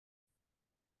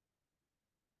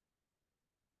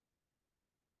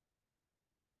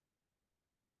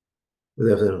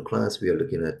Good afternoon, class. We are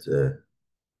looking at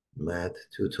Math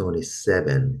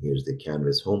 227. Here's the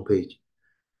Canvas homepage.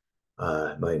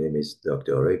 My name is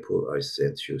Dr. Araipur. I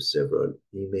sent you several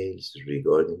emails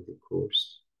regarding the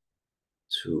course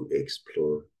to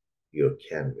explore your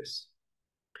Canvas.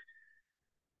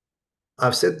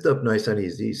 I've set it up nice and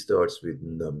easy. It starts with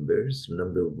numbers.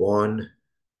 Number one,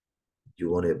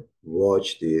 you want to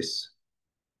watch this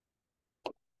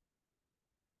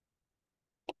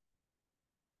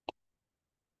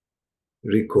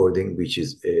recording, which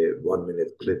is a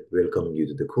 1-minute clip welcoming you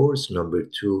to the course. Number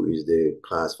two is the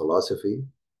class philosophy.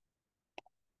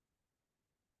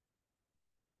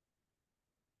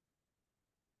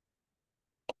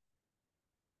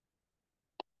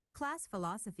 Class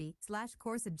philosophy /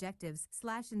 course objectives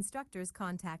 / instructors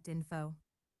contact info.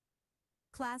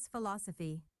 Class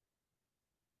philosophy.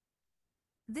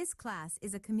 This class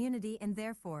is a community and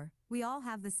therefore, we all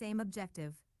have the same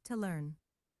objective, to learn.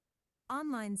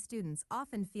 Online students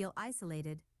often feel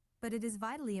isolated, but it is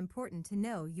vitally important to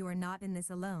know you are not in this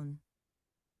alone.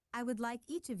 I would like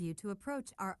each of you to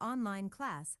approach our online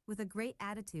class with a great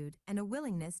attitude and a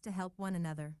willingness to help one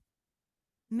another.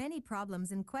 Many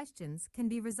problems and questions can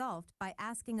be resolved by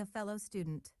asking a fellow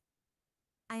student.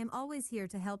 I am always here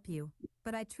to help you,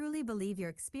 but I truly believe your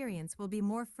experience will be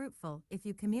more fruitful if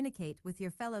you communicate with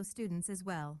your fellow students as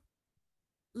well.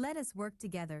 Let us work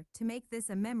together to make this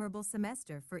a memorable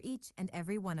semester for each and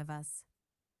every one of us.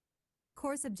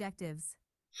 Course objectives.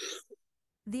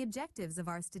 The objectives of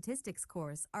our statistics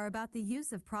course are about the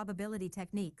use of probability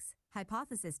techniques,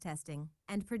 hypothesis testing,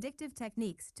 and predictive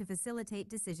techniques to facilitate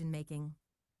decision-making.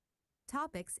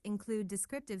 Topics include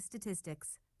descriptive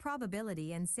statistics,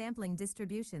 probability and sampling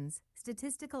distributions,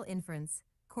 statistical inference,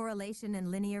 correlation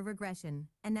and linear regression,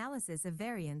 analysis of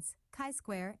variance,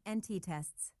 chi-square and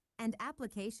t-tests, and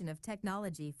application of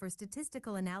technology for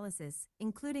statistical analysis,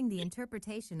 including the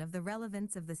interpretation of the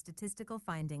relevance of the statistical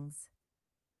findings.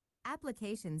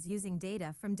 Applications using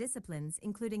data from disciplines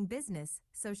including business,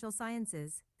 social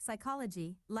sciences,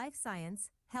 psychology, life science,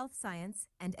 health science,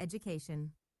 and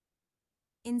education.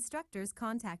 Instructors'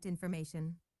 contact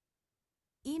information.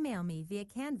 Email me via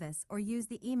Canvas or use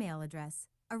the email address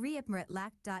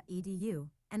ariapmer@lac.edu,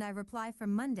 and I reply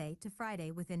from Monday to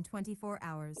Friday within 24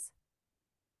 hours.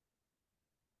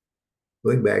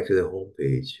 Going back to the home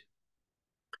page,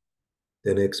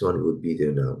 the next one would be the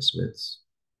announcements.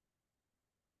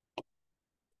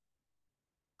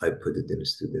 I put it in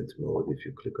student mode. If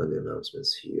you click on the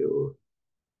announcements here or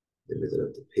the middle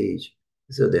of the page,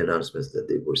 these are the announcements that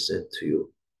they were sent to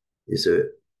you. These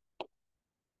are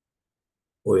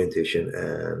orientation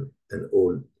and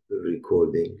old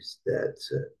recordings that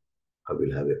I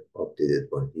will have an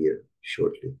updated one here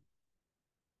shortly.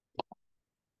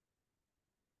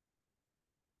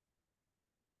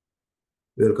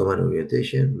 Welcome and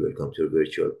orientation. Welcome to a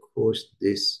virtual course.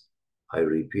 This, I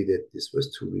repeated, this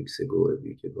was 2 weeks ago, a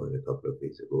week ago, and a couple of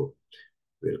days ago.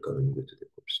 Welcoming you to the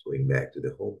course. Going back to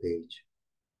the home page.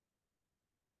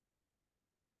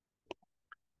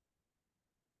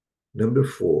 Number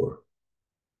 4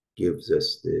 gives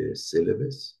us the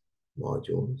syllabus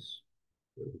modules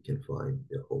where we can find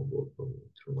the homework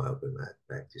through my open math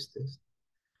practice test.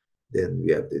 Then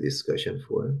we have the discussion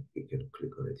forum. You can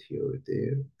click on it here or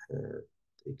there and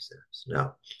the exams.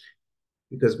 Now,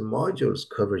 because modules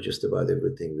cover just about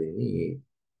everything we need,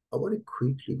 I want to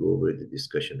quickly go over the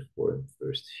discussion forum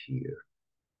first here.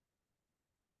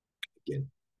 Again,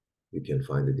 you can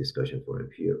find the discussion forum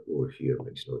here or here,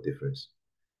 makes no difference.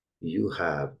 You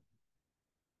have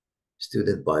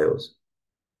student bios.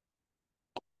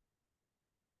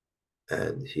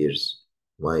 And here's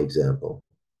my example.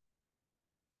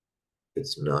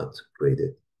 It's not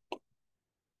graded.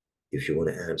 If you want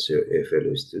to answer a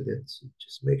fellow student,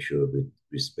 just make sure with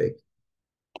respect.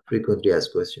 Frequently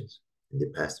asked questions. In the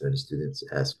past, when students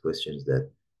ask questions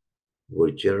that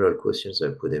were general questions, I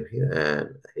put them here.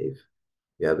 And if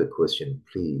you have a question,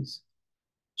 please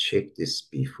check this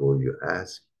before you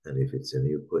ask. And if it's a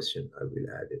new question, I will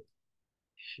add it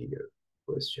here.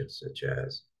 Questions such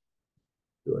as,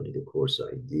 do I need a course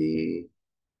ID?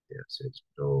 The answer is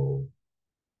no.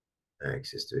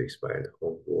 Access to expired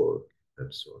homework,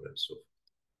 and so on and so forth.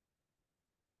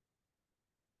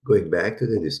 Going back to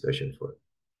the discussion forum.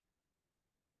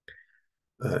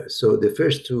 So the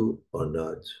first two are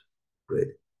not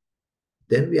graded.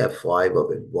 Then we have 5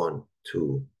 of it, 1,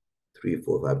 2, 3,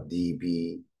 4, 5,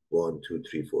 DB, 1, 2,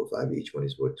 3, 4, 5. Each one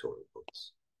is worth 20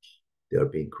 points. They are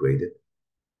being graded.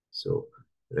 So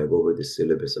when I go over the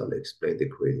syllabus, I'll explain the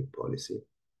grading policy.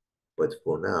 But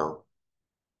for now,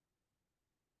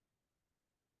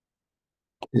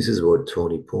 this is worth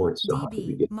 20 points. So how do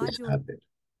we DB, get this module. happen?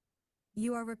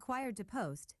 You are required to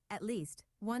post, at least,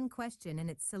 one question and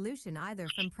its solution either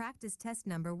from practice test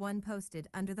number 1 posted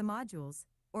under the modules,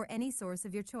 or any source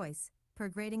of your choice, per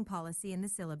grading policy in the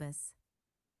syllabus.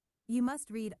 You must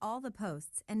read all the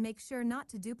posts and make sure not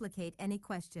to duplicate any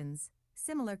questions.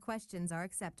 Similar questions are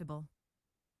acceptable.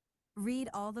 Read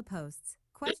all the posts,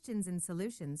 questions and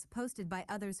solutions posted by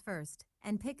others first,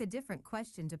 and pick a different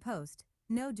question to post.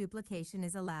 No duplication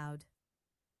is allowed.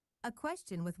 A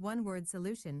question with one-word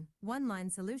solution, one-line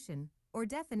solution, or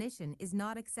definition is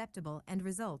not acceptable and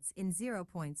results in 0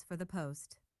 points for the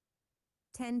post.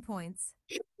 10 points.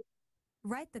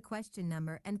 Write the question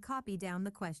number and copy down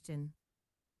the question.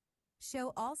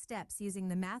 Show all steps using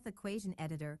the math equation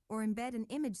editor or embed an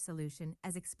image solution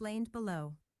as explained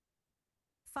below.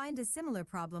 Find a similar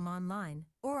problem online,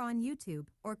 or on YouTube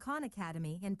or Khan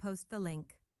Academy and post the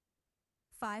link.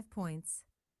 5 points.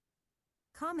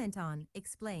 Comment on,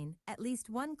 explain, at least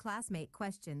one classmate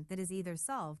question that is either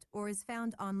solved or is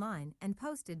found online and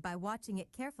posted by watching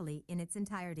it carefully in its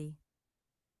entirety.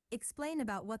 Explain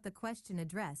about what the question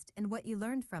addressed and what you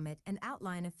learned from it and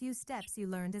outline a few steps you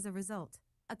learned as a result.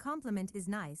 A compliment is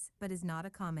nice, but is not a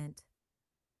comment.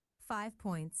 5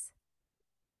 points.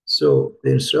 So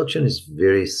the instruction is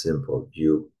very simple.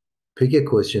 You pick a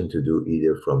question to do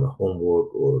either from a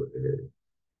homework or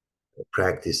a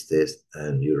practice test,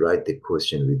 and you write the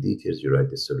question with details, you write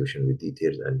the solution with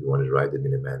details, and you want to write it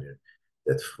in a manner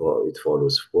that it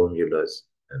follows formulas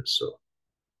and so on.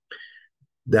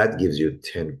 That gives you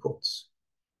 10 points.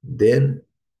 Then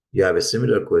you have a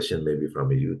similar question, maybe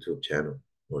from a YouTube channel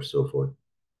or so forth,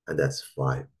 and that's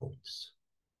 5 points.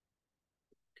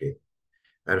 Okay.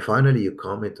 And finally, you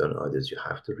comment on others. You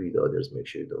have to read others, make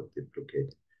sure you don't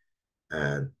duplicate.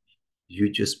 And you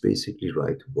just basically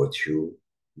write what you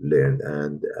learned.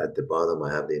 And at the bottom,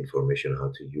 I have the information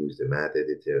how to use the math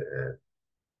editor and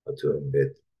how to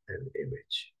embed an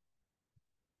image.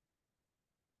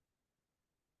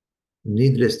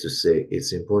 Needless to say,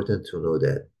 it's important to know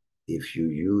that if you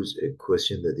use a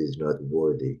question that is not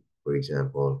worthy, for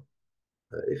example,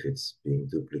 if it's being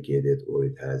duplicated or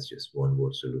it has just one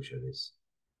word solution, is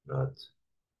not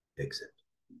accepted.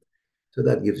 So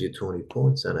that gives you 20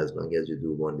 points, and as long as you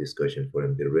do one discussion for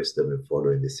them, the rest of them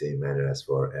follow in the same manner as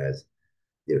far as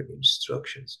their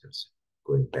instructions concerned.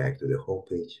 Going back to the home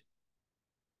page.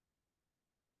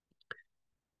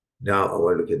 Now I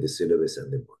want to look at the syllabus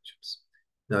and the modules.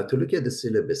 Now to look at the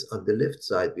syllabus, on the left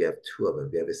side, we have two of them.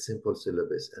 We have a simple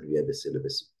syllabus and we have a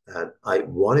syllabus. And I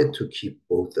wanted to keep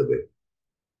both of it.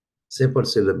 Simple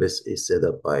syllabus is set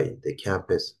up by the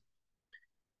campus,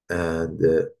 and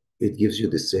it gives you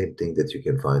the same thing that you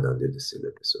can find under the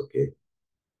syllabus, okay?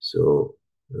 So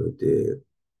the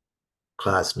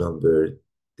class number,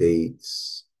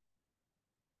 dates,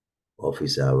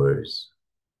 office hours,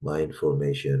 my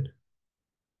information,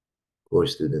 core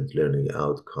student learning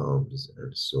outcomes,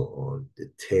 and so on.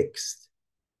 The text,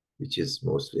 which is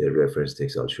mostly a reference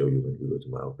text, I'll show you when we go to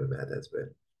my open math as well.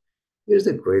 Here's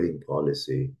the grading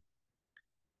policy.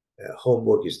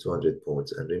 Homework is 200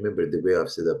 points. And remember, the way I've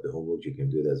set up the homework, you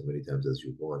can do it as many times as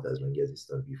you want, as long as it's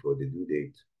done before the due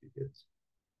date, you get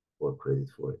more credit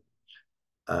for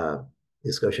it.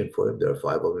 Discussion forum, there are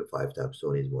 5 of them. 5 times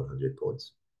 20 is 100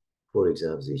 points. 4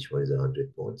 exams, each one is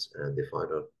 100 points, and the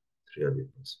final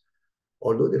 300 points.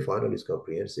 Although the final is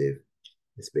comprehensive,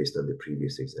 it's based on the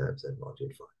previous exams and module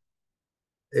 5.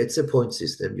 It's a point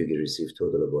system. You can receive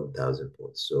total of 1,000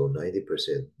 points. So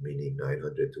 90%, meaning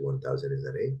 900 to 1,000 is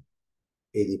an A.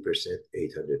 80%,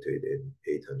 800 to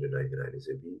 899 is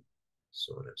a B,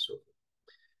 so on and so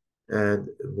forth. And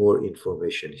more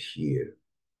information here.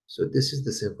 So this is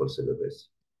the simple syllabus.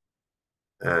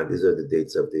 And these are the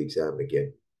dates of the exam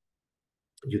again.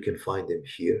 You can find them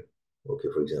here. Okay,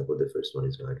 for example, the first one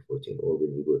is 9/14, or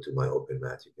when you go to my open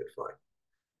math, you can find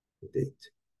the date.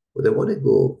 But I want to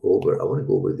go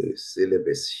over the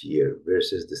syllabus here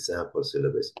versus the sample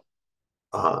syllabus.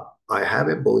 I have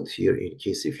them both here in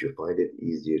case if you find it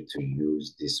easier to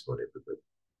use this one, everybody.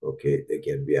 Okay,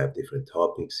 again, we have different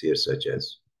topics here, such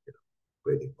as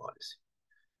grading policy.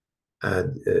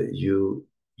 And you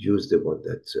use the one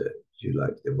that you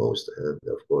like the most. And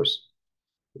of course,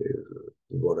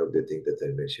 one of the things that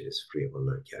I mentioned is free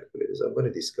online calculators. I'm going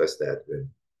to discuss that when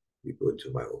we go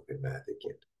to my open math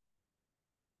again.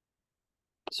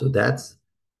 So that's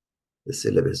the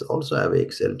syllabus. Also, I have an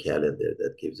Excel calendar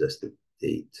that gives us the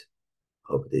date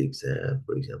of the exam.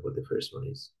 For example, the first one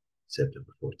is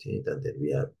September 14th, and then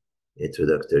we have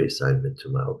introductory assignment to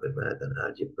my open math and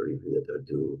algebra review that are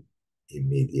due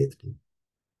immediately.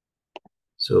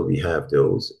 So we have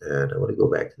those, and I want to go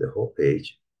back to the home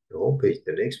page, The homepage,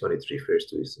 the next one it refers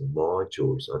to is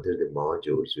modules. Under the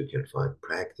modules, you can find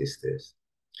practice test,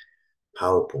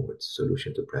 PowerPoint,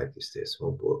 solution to practice test,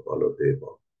 homework, all of the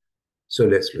above. So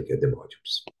let's look at the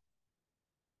modules.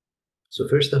 So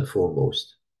first and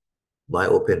foremost, my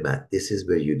open math, this is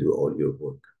where you do all your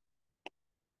work.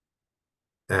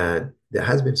 And there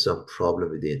has been some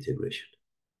problem with the integration.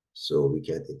 So we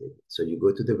can't integrate. So you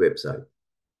go to the website.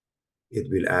 It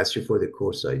will ask you for the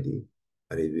course ID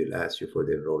and it will ask you for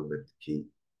the enrollment key.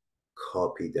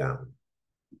 Copy down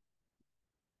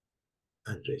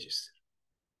and register.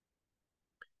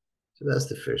 So that's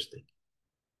the first thing.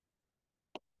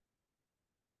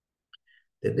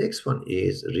 The next one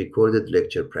is recorded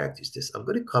lecture practice test. I'm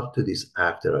going to come to this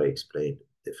after I explain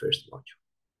the first module.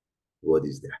 What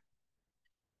is that?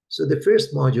 So the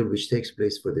first module, which takes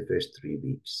place for the first 3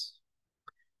 weeks,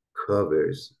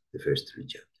 covers the first 3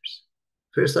 chapters.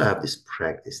 First, I have this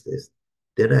practice test.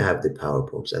 Then I have the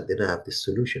PowerPoints, and then I have the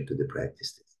solution to the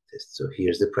practice test. So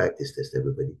here's the practice test,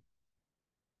 everybody.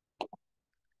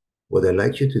 What I'd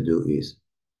like you to do is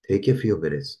take a few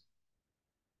minutes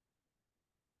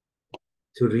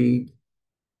to read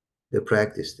the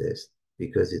practice test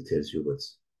because it tells you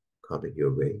what's coming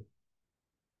your way.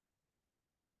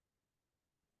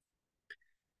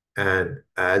 And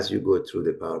as you go through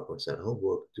the PowerPoints and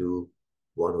homework, do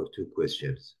 1 or 2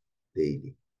 questions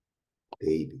daily.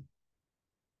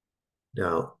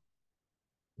 Now,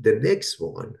 the next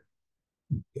one,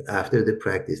 after the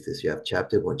practice test, you have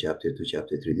chapter 1, chapter 2,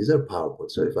 chapter 3. These are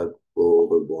PowerPoints. So if I go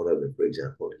over one of them, for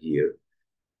example,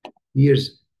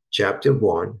 here's chapter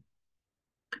 1,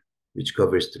 which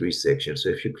covers 3 sections. So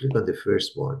if you click on the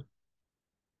first one,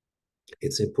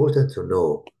 it's important to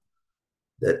know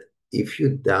that if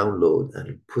you download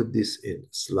and put this in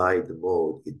slide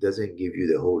mode, it doesn't give you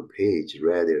the whole page.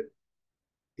 Rather,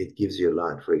 it gives you a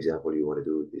line. For example, you want to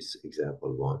do this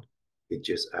example 1. It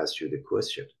just asks you the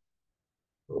question.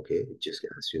 Okay, it just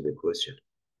asks you the question.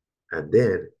 And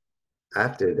then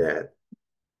after that,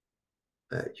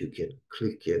 you can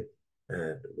click it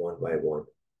and one by one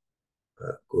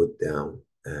go down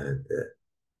and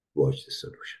watch the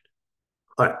solution.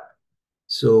 All right,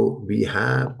 so we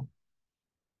have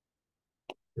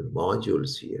the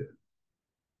modules here.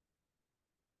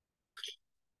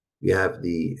 We have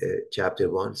the chapter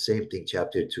 1, same thing,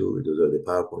 chapter 2, those are the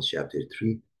PowerPoints, chapter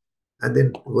 3. And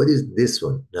then what is this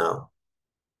one now?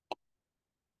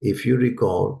 If you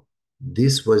recall,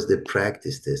 this was the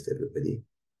practice test, everybody.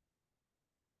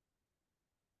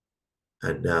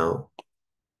 And now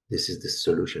this is the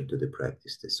solution to the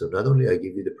practice test. So not only I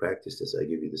give you the practice test, I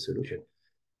give you the solution,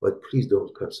 but please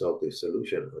don't consult the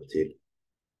solution until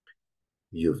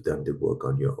you've done the work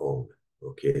on your own,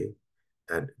 okay?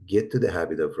 And get to the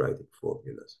habit of writing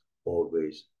formulas.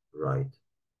 Always write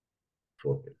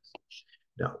formulas.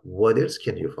 Now, what else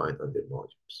can you find under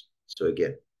modules? So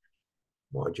again,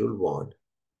 module 1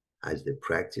 has the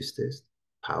practice test,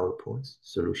 PowerPoints,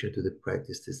 solution to the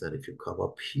practice test. And if you come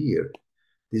up here,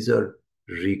 these are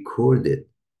recorded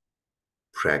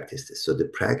practice tests. So the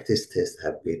practice tests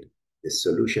have been, the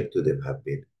solution to them have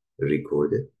been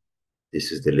recorded.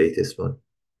 This is the latest one.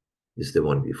 This is the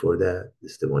one before that.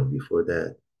 This is the one before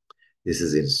that. This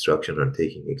is instruction on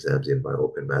taking exams in my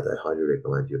open math. I highly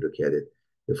recommend you look at it.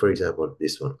 For example,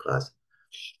 this one class.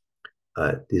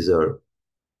 These are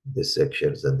the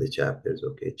sections and the chapters.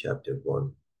 Okay, chapter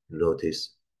 1.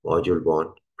 Notice module 1,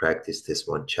 practice test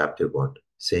 1, chapter 1.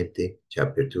 Same thing,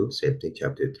 chapter 2, same thing,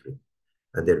 chapter 3.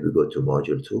 And then we go to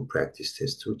module 2, practice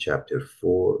test 2, chapter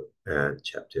 4, and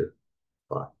chapter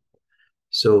 5.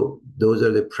 So those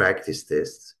are the practice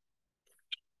tests.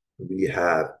 We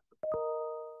have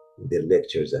the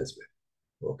lectures as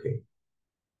well. Okay.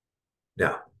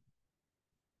 Now,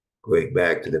 going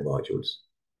back to the modules.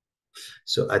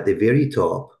 So at the very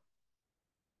top,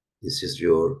 this is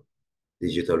your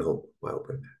digital homework, my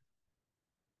open.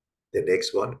 The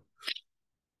next one,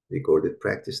 recorded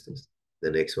practice test.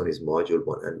 The next one is module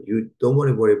 1. And you don't want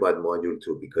to worry about module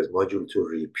 2 because module 2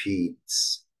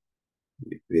 repeats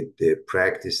with the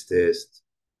practice test,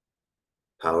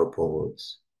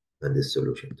 PowerPoints, and the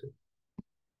solution to.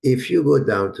 If you go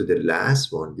down to the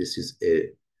last one, this is a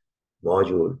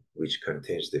module which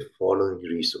contains the following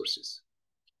resources.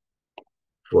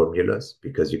 Formulas,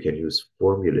 because you can use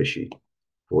formula sheet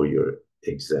for your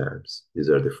exams. These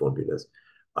are the formulas.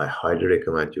 I highly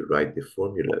recommend you write the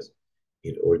formulas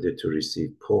in order to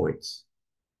receive points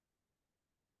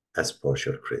as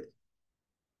partial credit.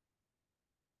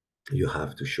 You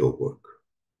have to show work.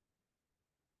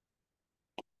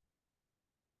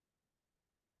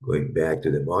 Going back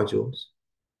to the modules.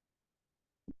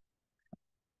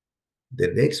 The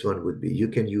next one would be you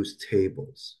can use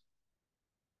tables.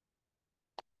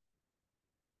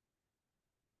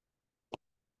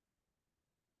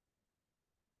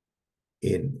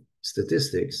 In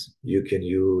statistics, you can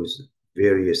use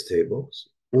various tables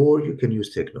or you can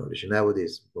use technology.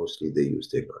 Nowadays, mostly they use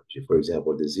technology. For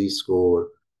example, the z-score,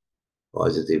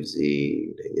 positive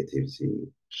z, negative z,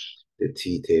 the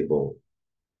t-table,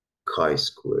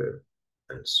 chi-square,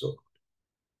 and so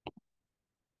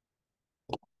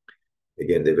on.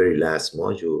 Again, the very last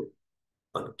module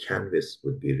on Canvas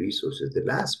would be resources. The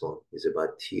last one is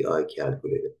about TI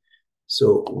calculator.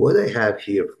 So what I have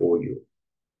here for you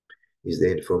is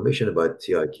the information about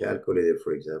TI calculator,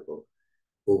 for example.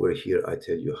 Over here, I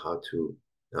tell you how to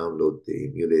download the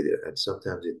emulator, and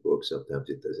sometimes it works, sometimes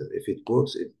it doesn't. If it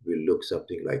works, it will look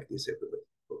something like this, everybody,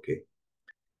 okay?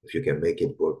 If you can make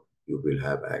it work, you will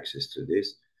have access to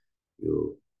this.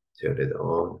 You turn it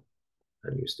on,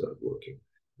 and you start working,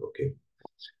 okay?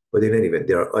 But in any event,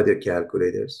 there are other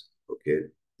calculators, okay?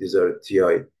 These are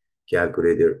TI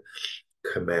calculator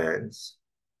commands,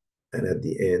 and at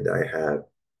the end, I have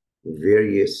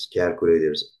various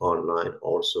calculators online.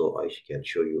 Also, I can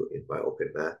show you in my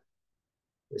Open Math.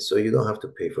 So you don't have to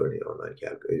pay for any online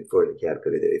calculator, for any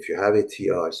calculator. If you have a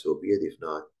TI, so be it. If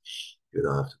not, you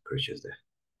don't have to purchase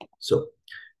that. So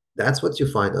that's what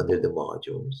you find under the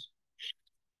modules.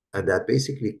 And that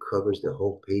basically covers the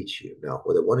whole page here. Now,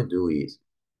 what I want to do is,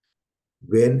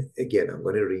 again, I'm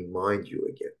going to remind you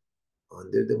again,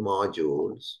 under the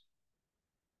modules,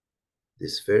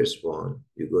 this first one,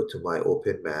 you go to my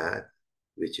Open Math,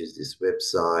 which is this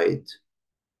website.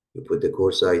 You put the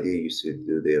course ID, you should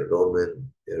do the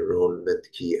enrollment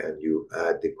key, and you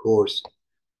add the course,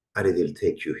 and it will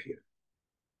take you here.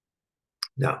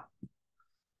 Now,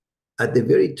 at the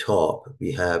very top,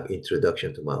 we have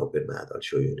Introduction to my Open Math. I'll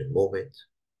show you in a moment.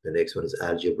 The next one is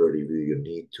Algebra Review. You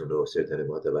need to know a certain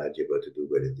amount of algebra to do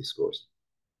well in this course.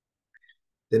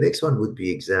 The next one would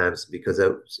be exams, because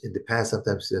in the past,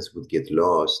 sometimes students would get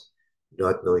lost,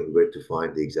 not knowing where to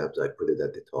find the exams. I put it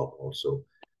at the top also.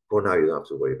 For now, you don't have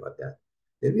to worry about that.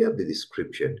 Then we have the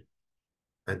description,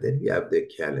 and then we have the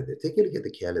calendar. Take a look at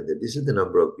the calendar. This is the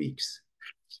number of weeks.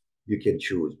 You can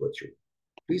choose what you.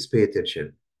 Please pay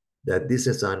attention that this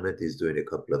assignment is due in a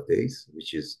couple of days,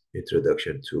 which is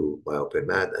Introduction to my Open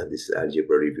Math, and this is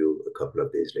Algebra Review a couple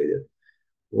of days later.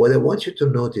 What I want you to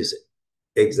notice,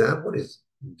 exam one is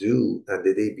due, and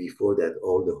the day before that,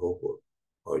 all the homework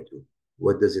are due.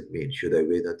 What does it mean? Should I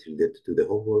wait until then to do the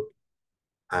homework?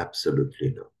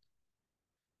 Absolutely not.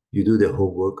 You do the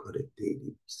homework on a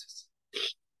daily basis.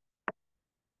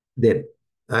 Then,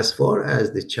 as far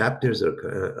as the chapters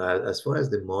are, as far as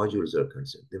the modules are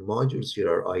concerned, the modules here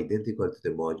are identical to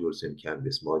the modules in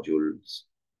Canvas, modules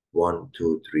 1,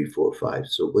 2, 3, 4, 5.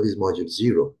 So what is module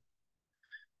 0?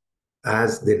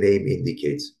 As the name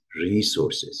indicates,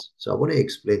 resources. So I want to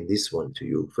explain this one to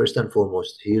you. First and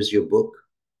foremost, here's your book.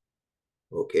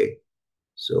 Okay.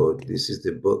 So this is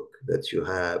the book that you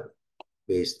have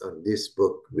based on this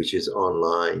book, which is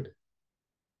online,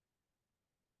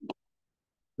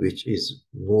 which is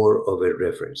more of a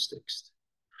reference text.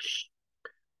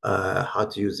 How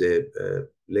to use a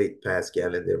late pass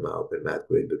calendar, my Open Math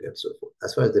gradebook, and so forth.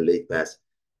 As far as the late pass,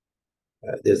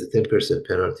 there's a 10%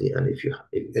 penalty, and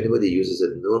if anybody uses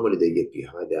it, normally they get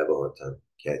behind. They have a hard time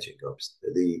catching up.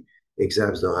 The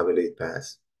exams don't have a late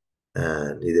pass,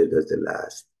 and neither does the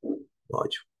last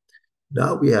module.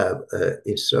 Now we have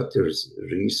instructors'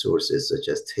 resources such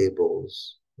as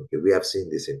tables. Okay, we have seen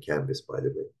this in Canvas, by the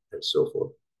way, and so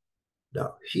forth.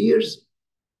 Now here's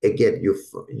again,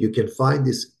 you can find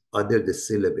this under the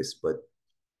syllabus, but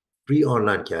free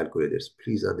online calculators.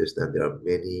 Please understand there are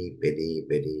many, many,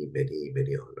 many, many,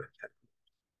 many online calculators.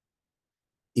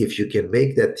 If you can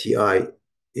make that TI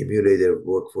emulator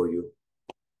work for you,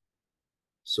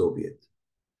 so be it.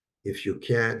 If you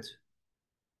can't,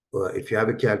 if you have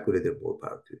a calculator, more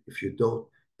power to you. If you don't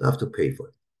have to pay for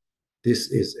it.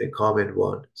 This is a common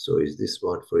one. So is this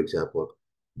one, for example,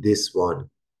 this one.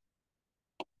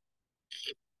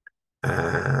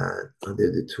 And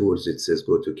under the tools, it says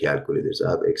go to calculators.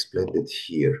 I've explained it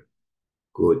here.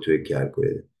 Go to a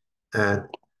calculator. And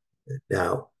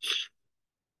now,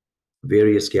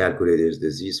 various calculators,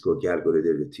 the z-score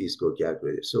calculator, the t-score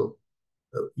calculator. So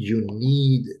you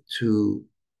need to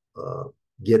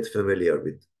get familiar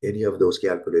with any of those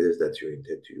calculators that you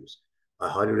intend to use. I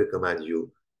highly recommend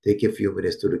you take a few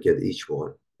minutes to look at each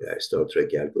one. Star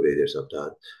Trek calculator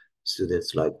sometimes.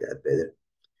 Students like that better.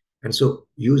 And so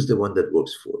use the one that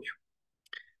works for you.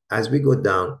 As we go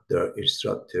down, there are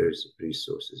instructors'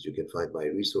 resources. You can find my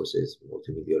resources,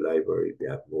 multimedia library. We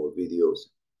have more videos.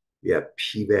 We have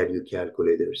p-value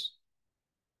calculators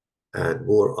and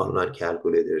more online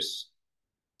calculators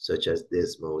such as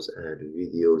Desmos and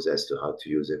videos as to how to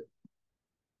use it.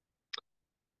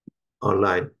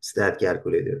 online stat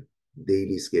calculator,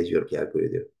 daily schedule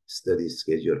calculator, study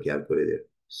schedule calculator,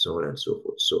 so on and so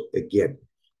forth. So again,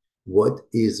 what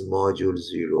is module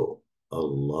zero? A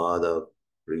lot of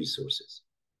resources.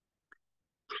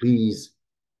 Please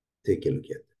take a look at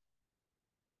them.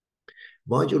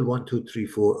 Module 1, 2, 3,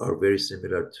 4 are very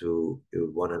similar to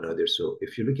one another. So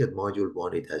if you look at module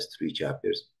 1, it has 3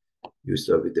 chapters. You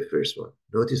start with the first one.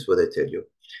 Notice what I tell you.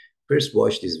 First,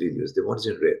 watch these videos, the ones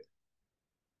in red.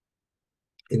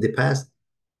 In the past,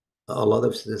 a lot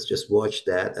of students just watched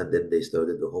that and then they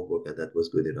started the homework and that was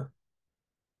good enough.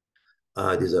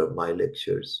 These are my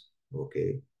lectures,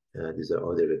 okay? These are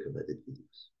other recommended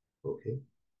videos, okay?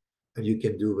 And you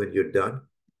can do when you're done,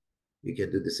 you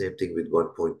can do the same thing with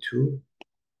 1.2,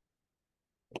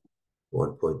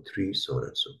 1.3, so on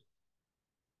and so on.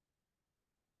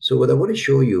 So what I want to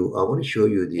show you, I want to show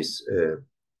you this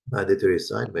mandatory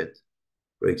assignment,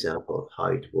 for example, how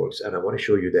it works. And I want to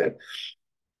show you that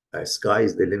sky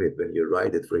is the limit when you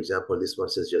write it. For example, this one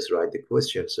says just write the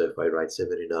question. So if I write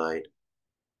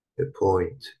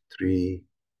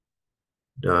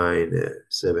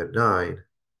 79.3979,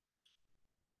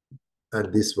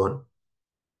 and this one,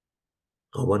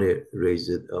 I want to raise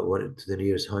it, I want it to the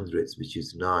nearest hundreds, which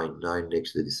is 9. 9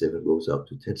 next to the 7 goes up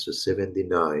to 10. So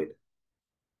 79.40.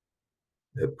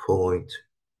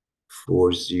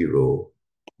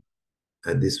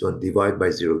 And this one, divide by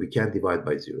 0. We can't divide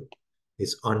by 0.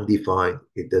 It's undefined.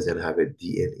 It doesn't have a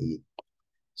DNE.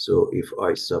 So if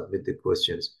I submit the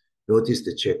questions, notice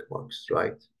the check marks,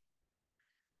 right?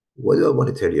 What do I want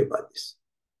to tell you about this?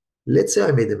 Let's say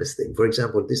I made a mistake. For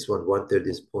example, this one-third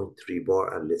is 0.3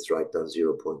 bar, and let's write down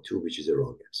 0.2, which is a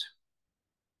wrong answer.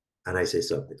 And I say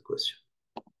submit question.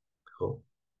 Oh,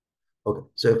 okay.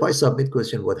 So if I submit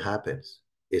question, what happens?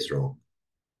 It's wrong.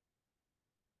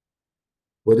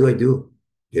 What do I do?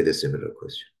 Get a similar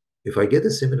question. If I get a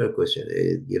similar question,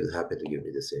 it happen to give me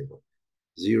the same one.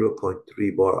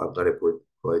 0.3 bar, I'm going to put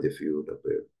quite a few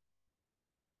number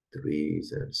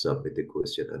threes and submit the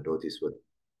question, and notice what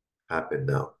happened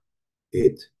now.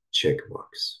 It check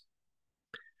marks.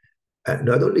 And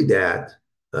not only that,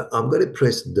 I'm going to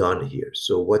press done here.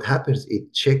 So what happens,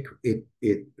 it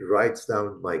writes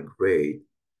down my grade,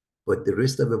 but the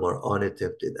rest of them are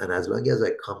unattempted. And as long as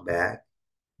I come back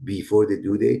before the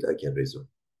due date, I can resume.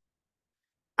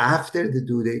 After the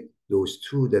due date, those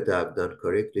two that I've done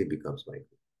correctly becomes my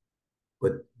grade.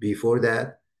 But before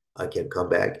that, I can come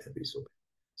back and resume.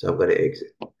 So I'm going to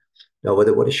exit. Now, what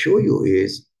I want to show you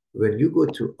is when you go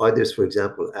to others, for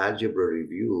example, algebra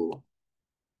review,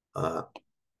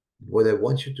 what I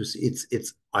want you to see,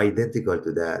 it's identical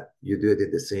to that. You do it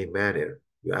in the same manner.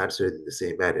 You answer it in the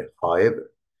same manner.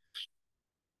 However,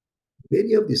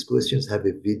 many of these questions have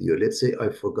a video. Let's say I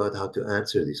forgot how to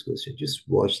answer this question. Just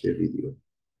watch the video.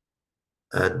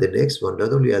 And the next one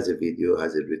not only has a video,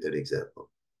 has a written example.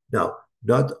 Now,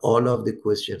 not all of the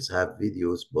questions have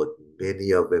videos, but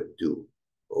many of them do.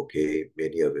 Okay,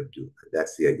 many of them do. And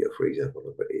that's the idea. For example,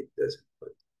 number 8 doesn't.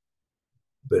 But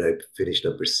when I finish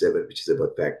number 7, which is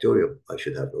about factorial, I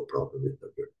should have no problem with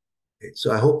number 8.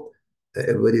 So I hope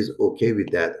everybody's okay with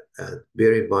that. And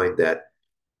bear in mind that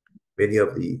many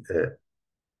of the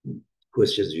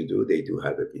questions you do, they do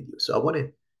have a video. So I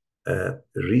want to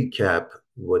recap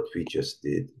what we just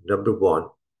did. Number 1,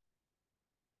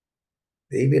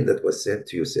 the email that was sent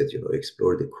to you said,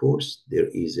 explore the course. There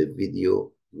is a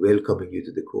video welcoming you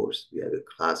to the course. We have a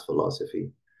class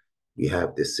philosophy. We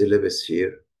have the syllabus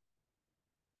here,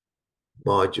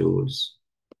 modules,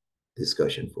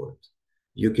 discussion forums.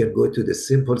 You can go to the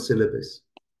simple syllabus,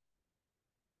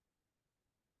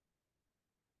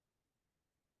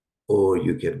 or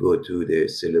you can go to the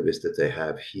syllabus that I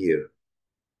have here,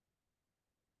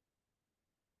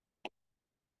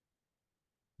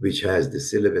 which has the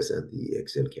syllabus and the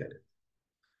Excel calendar.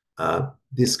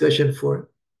 Discussion forum.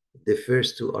 The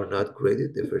first two are not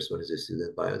graded. The first one is a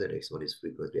student bio. The next one is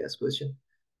frequently asked question.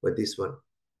 But this one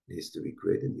needs to be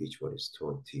graded. Each one is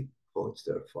 20 points.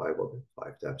 There are 5 of them.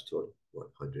 5 times 20,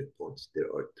 100 points.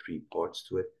 There are 3 parts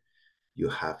to it. You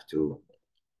have to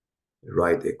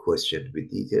write a question with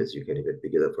details. You can even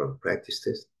pick it up from practice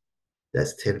test.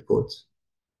 That's 10 points.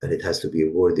 And it has to be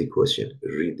a worthy question.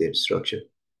 Read the instruction.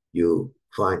 You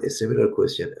find a similar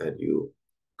question and you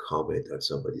comment on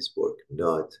somebody's work,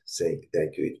 not saying,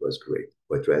 thank you, it was great,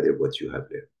 but rather what you have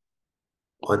learned.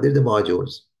 Under the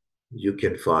modules, you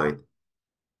can find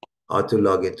how to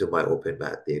log into my open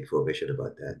math, the information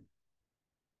about that.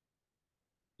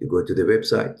 You go to the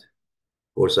website,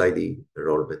 course ID,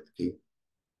 enrollment key.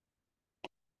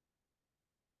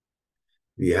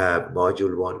 We have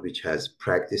module 1, which has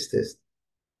practice test,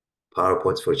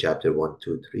 PowerPoints for chapter 1,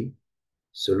 2, 3.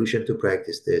 solution to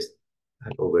practice test.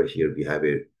 And over here, we have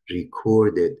a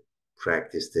recorded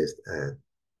practice test and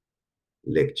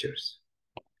lectures.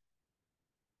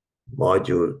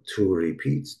 Module 2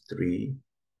 repeats 3,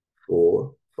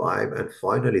 4, 5, and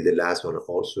finally the last one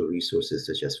also resources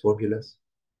such as formulas,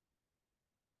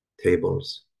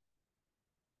 tables,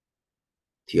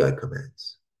 TI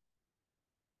commands.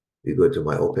 We go to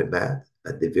my open math.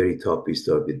 At the very top, we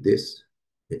start with this,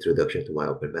 introduction to my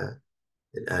open math,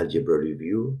 an algebra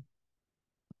review.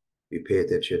 We pay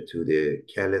attention to the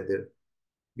calendar.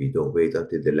 We don't wait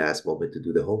until the last moment to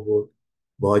do the homework.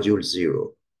 Module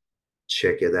 0,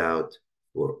 check it out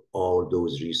for all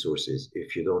those resources.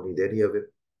 If you don't need any of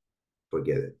it,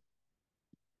 forget it.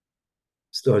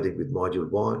 Starting with module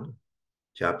 1,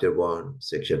 chapter 1,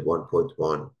 section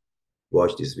 1.1.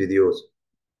 Watch these videos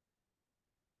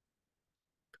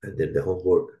and then the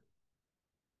homework,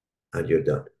 and you're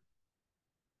done.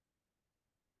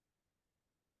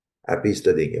 Happy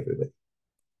studying, everybody.